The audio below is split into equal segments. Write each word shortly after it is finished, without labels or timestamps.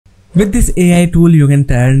With this AI tool, you can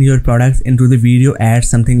turn your products into the video ads,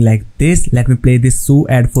 something like this. Let me play this shoe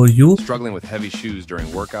ad for you. Struggling with heavy shoes during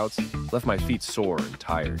workouts left my feet sore and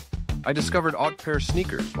tired. I discovered Jogg pair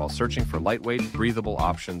sneakers while searching for lightweight, breathable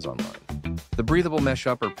options online. The breathable mesh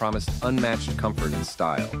upper promised unmatched comfort and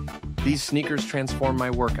style. These sneakers transform my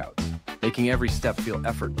workouts, making every step feel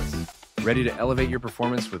effortless. Ready to elevate your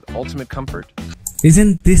performance with ultimate comfort?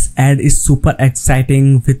 Isn't this ad is super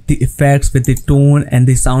exciting with the effects, with the tone and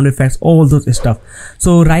the sound effects, all those stuff.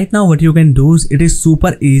 So right now what you can do is it is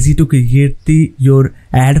super easy to create your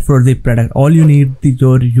ad for the product. All you need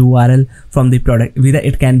your URL from the product. Whether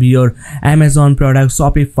it can be your Amazon product,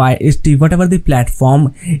 Shopify, Etsy, whatever the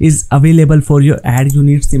platform is available for your ad, you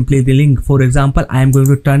need simply the link. For example, I am going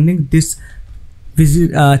to turning this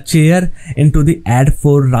chair into the ad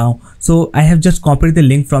for now. So I have just copied the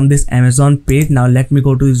link from this Amazon page. Now let me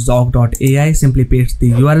go to jogg.ai, simply paste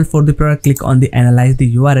the URL for the product, click on the analyze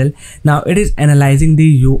the URL. Now it is analyzing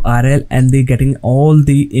the URL and getting all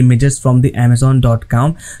the images from the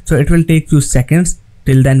amazon.com. so it will take few seconds.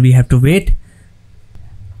 Till then we have to wait.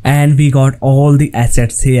 And we got all the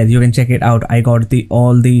assets here. You can check it out. I got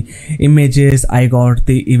all the images, I got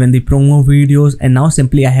even the promo videos, and now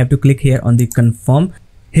simply I have to click here on the confirm.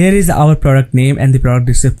 Here is our product name and the product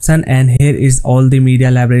description, and here is all the media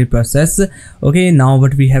library process. Okay, now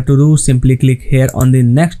what we have to do, simply click here on the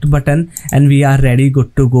next button and we are ready,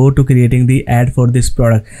 good to go to creating the ad for this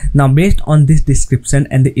product. Now based on this description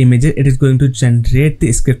and the images, it is going to generate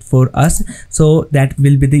the script for us, so that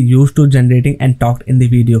will be the used to generating and talked in the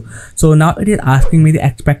video. So now it is asking me the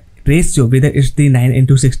aspect ratio, whether it's the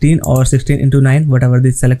 9:16 or 16:9, whatever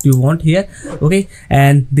the select you want here. Okay,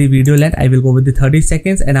 and the video length I will go with the 30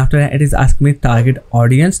 seconds, and after that it is asking me target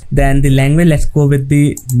audience. Then the language, let's go with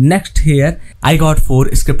the next. Here I got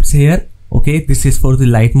 4 scripts here. Okay, this is for the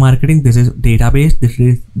light marketing, this is database, this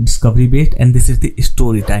is discovery based, and this is the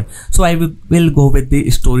story time. So I will go with the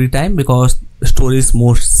story time because stories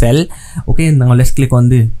more sell. Okay, now let's click on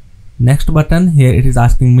the next button. Here it is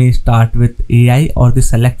asking me start with AI or the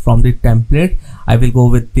select from the template. I will go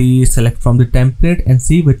with the select from the template and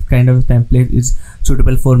see which kind of template is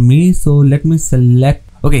suitable for me. So let me select.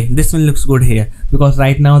 Okay, this one looks good here because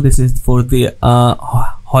right now this is for the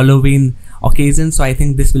Halloween occasion, so I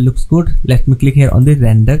think this will looks good. Let me click here on the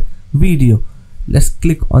render video. Let's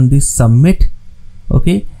click on the submit.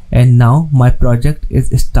 Okay, and now my project is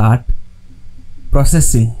start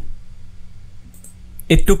processing.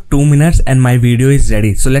 It took 2 minutes and my video is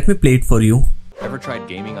ready. So let me play it for you. Ever tried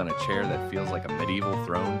gaming on a chair that feels like a medieval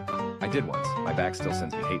throne? I did once. My back still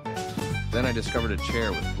sends me hate mail. Then I discovered a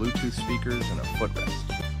chair with Bluetooth speakers and a footrest.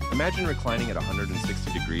 Imagine reclining at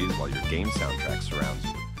 160 degrees while your game soundtrack surrounds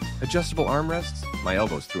you. Adjustable armrests? My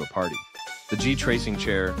elbows threw a party. The G Tracing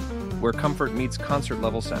chair, where comfort meets concert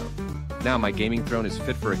level sound. Now my gaming throne is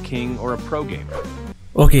fit for a king or a pro gamer.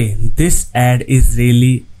 Okay, this ad is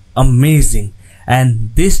really amazing. And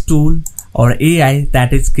this tool or AI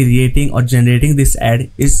that is creating or generating this ad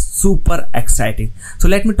is super exciting. So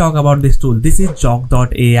let me talk about this tool. This is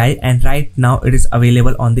jogg.ai, and right now it is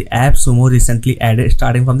available on the app Sumo, recently added,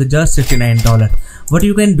 starting from the just $69. What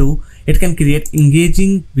you can do, it can create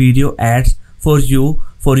engaging video ads for you,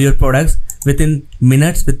 for your products within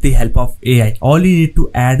minutes with the help of AI. All you need to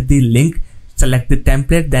add the link, select the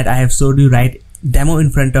template that I have showed you right demo in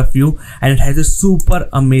front of you, and it has a super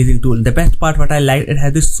amazing tool. The best part what I like, it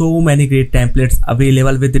has so many great templates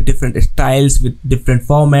available with the different styles, with different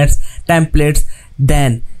formats, templates.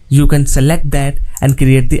 Then you can select that and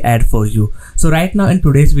create the ad for you. So right now in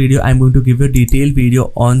today's video, I'm going to give you a detailed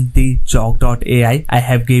video on the jogg.ai. I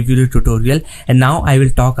have gave you the tutorial, and now I will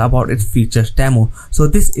talk about its features demo. So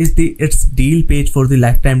this is its deal page for the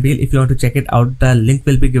lifetime deal. If you want to check it out, the link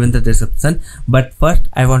will be given in the description. But first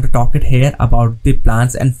I want to talk it here about the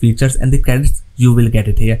plans and features and the credits you will get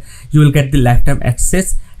it here. You will get the lifetime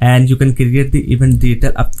access, and you can create the even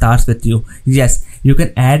digital avatars with you. Yes, you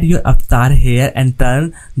can add your avatar here and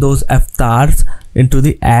turn those avatars into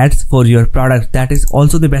the ads for your product. That is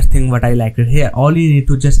also the best thing what I like it here. All you need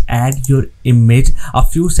to just add your image, a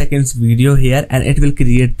few seconds video here, and it will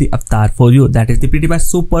create the avatar for you. That is the pretty much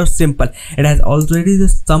super simple. It has already the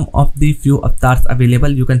some of the few avatars available.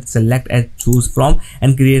 You can select and choose from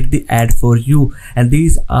and create the ad for you, and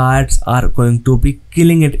these ads are going to be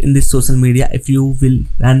killing it in the social media if you will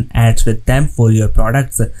run ads with them for your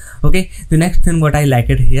products. Okay, the next thing what I like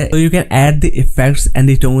it here, so you can add the effects and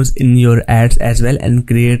the tones in your ads as well and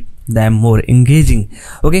create them more engaging.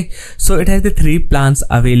 Okay, so it has the 3 plans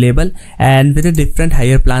available, and with the different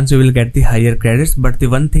higher plans you will get the higher credits. But the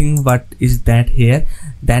one thing what is that here,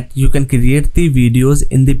 that you can create the videos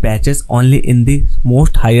in the batches only in the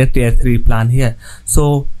most higher tier 3 plan here.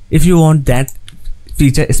 So if you want that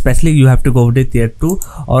feature especially, you have to go to tier 2,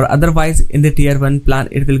 or otherwise in the tier 1 plan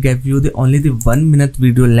it will give you the only the 1 minute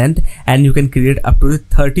video length, and you can create up to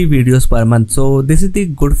 30 videos per month. So this is the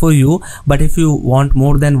good for you. But if you want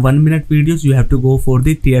more than 1 minute videos, you have to go for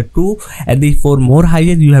the tier 2, and for more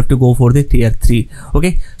higher you have to go for the tier 3.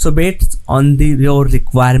 Okay, so based on your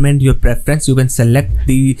requirement, your preference, you can select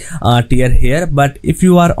the tier here. But if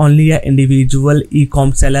you are only an individual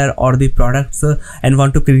e-com seller or the products and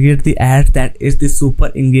want to create the ads that is the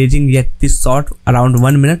super engaging yet this short, around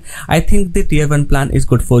 1 minute, I think the tier 1 plan is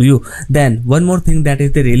good for you. Then one more thing that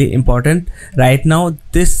is the really important right now,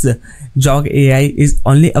 this JoggAi is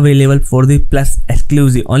only available for the Plus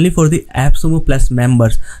exclusive, only for the AppSumo Plus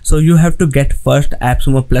members. So you have to get first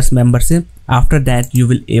AppSumo Plus membership. After that you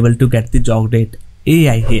will able to get the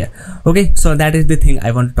jogg.ai here. Okay, so that is the thing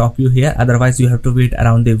I want to talk to you here. Otherwise you have to wait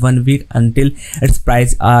around the 1 week until its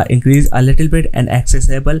price increase a little bit and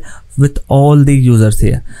accessible with all the users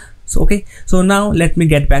here. So okay, so now let me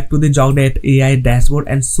get back to the jogg.ai dashboard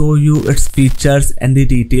and show you its features and the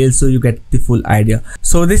details so you get the full idea.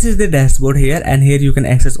 So this is the dashboard here, and here you can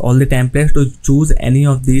access all the templates. To choose any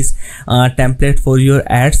of these template for your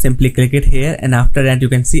ads, simply click it here, and after that you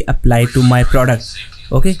can see apply to my product.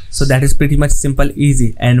 Okay, so that is pretty much simple,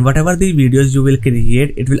 easy, and whatever the videos you will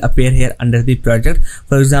create, it will appear here under the project.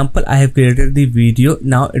 For example, I have created the video,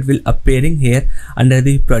 now it will appearing here under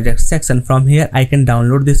the project section. From here I can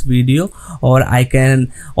download this video, or I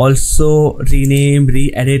can also rename,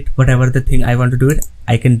 re-edit, whatever the thing I want to do it,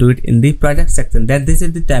 I can do it in the project section. Then this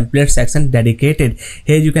is the template section dedicated.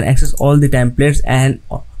 Here you can access all the templates, and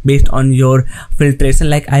based on your filtration,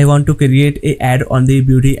 like I want to create a ad on the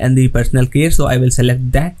beauty and the personal care, so I will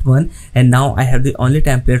select that one, and now I have the only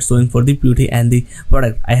template showing for the beauty and the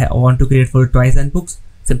product. I want to create for toys and books,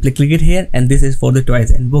 simply click it here, and this is for the toys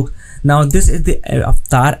and books. Now this is the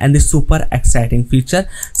avatar and the super exciting feature.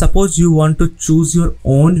 Suppose you want to choose your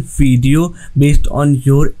own video based on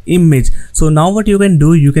your image. So now what you can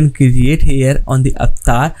do, you can create here on the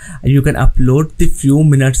avatar, you can upload the few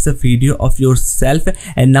minutes of video of yourself,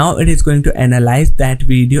 and now it is going to analyze that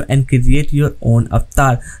video and create your own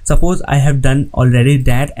avatar. Suppose I have done already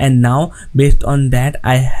that, and now based on that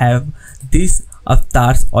I have these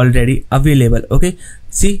avatars already available. Okay,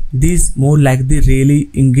 see, these more like the really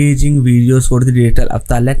engaging videos for the digital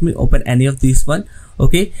avatar. Let me open any of these one.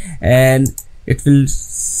 Okay, and it will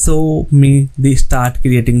show me the start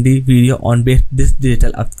creating the video on base this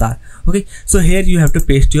digital avatar. Okay, so here you have to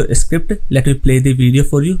paste your script. Let me play the video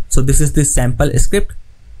for you. So this is the sample script.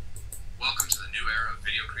 Welcome to the new era of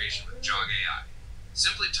video creation with JoggAi.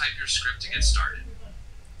 Simply type your script to get started.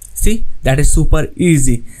 See, that is super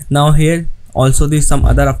easy. Now here also there's some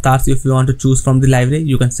other avatars. If you want to choose from the library,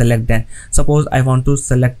 you can select that. Suppose I want to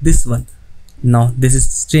select this one. Now this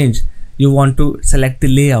is changed. You want to select the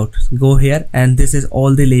layout, go here, and this is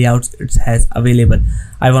all the layouts it has available.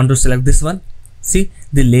 I want to select this one. See,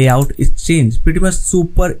 the layout is changed. Pretty much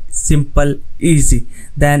super simple, easy.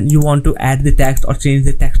 Then you want to add the text or change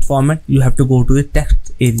the text format, you have to go to the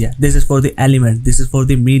text area. This is for the element, this is for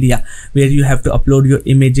the media, where you have to upload your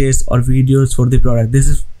images or videos for the product. This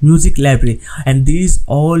is music library, and these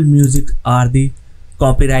all music are the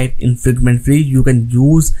copyright infringement free. You can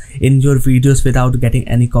use in your videos without getting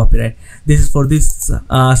any copyright. This is for this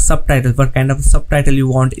subtitle, what kind of subtitle you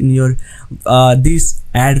want in your these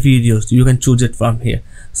ad videos, you can choose it from here.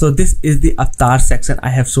 So this is the avatar section I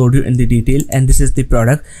have showed you in the detail, and this is the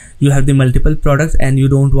product. You have the multiple products, and you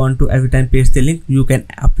don't want to every time paste the link. You can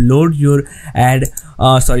upload your ad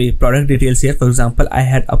product details here. For example, I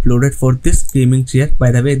had uploaded for this gaming chair.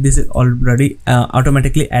 By the way, this is already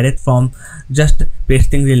automatically added from just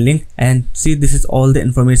pasting the link, and see, this is all the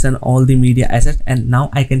information, all the media assets, and now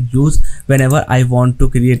I can use whenever I want to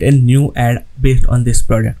create a new ad based on this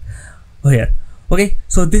product here. Okay,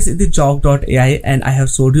 so this is the jogg.ai, and I have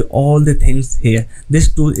showed you all the things here.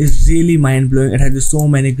 This tool is really mind-blowing. It has so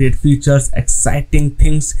many great features, exciting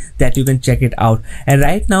things that you can check it out. And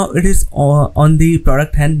right now it is on the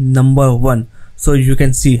product hand number 1. so you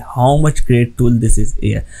can see how much great tool this is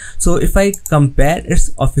here. So if I compare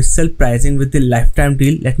its official pricing with the lifetime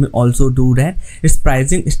deal, let me also do that. Its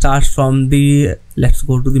pricing starts from the, let's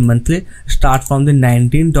go to the monthly, start from the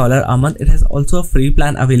 $19 a month. It has also a free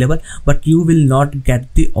plan available, but you will not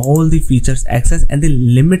get the all the features access and the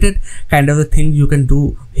limited kind of the thing you can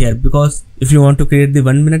do here, because if you want to create the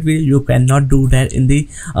 1 minute video, you cannot do that in the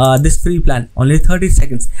this free plan. Only 30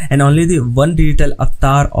 seconds and only the one digital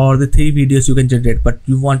avatar or the 3 videos you can generate. But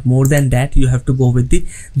you want more than that, you have to go with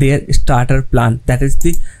their starter plan, that is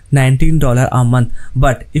the $19 a month.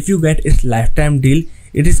 But if you get its lifetime deal,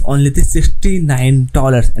 it is only the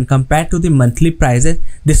 $69, and compared to the monthly prices,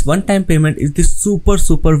 this one-time payment is the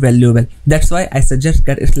super valuable. That's why I suggest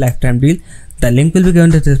get its lifetime deal. The link will be given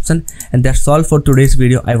in the description, and that's all for today's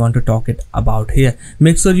video. I want to talk it about here.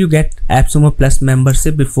 Make sure you get AppSumo Plus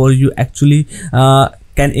membership before you actually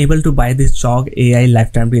can able to buy this JoggAi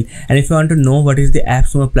lifetime deal. And if you want to know what is the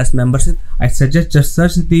AppSumo Plus membership, I suggest just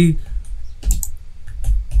search the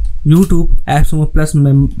YouTube AppSumo Plus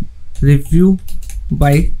review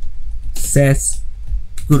by SaaS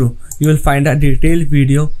Guru. You will find a detailed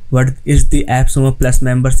video what is the AppSumo Plus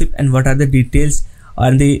membership and what are the details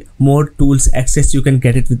and the more tools access you can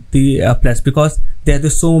get it with the Plus, because there are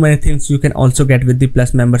so many things you can also get with the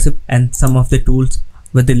Plus membership, and some of the tools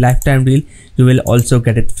with the lifetime deal you will also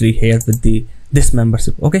get it free here with this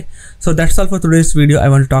membership. Okay, so that's all for today's video I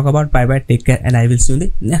want to talk about. Bye bye, take care, and I will see you in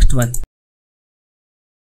the next one.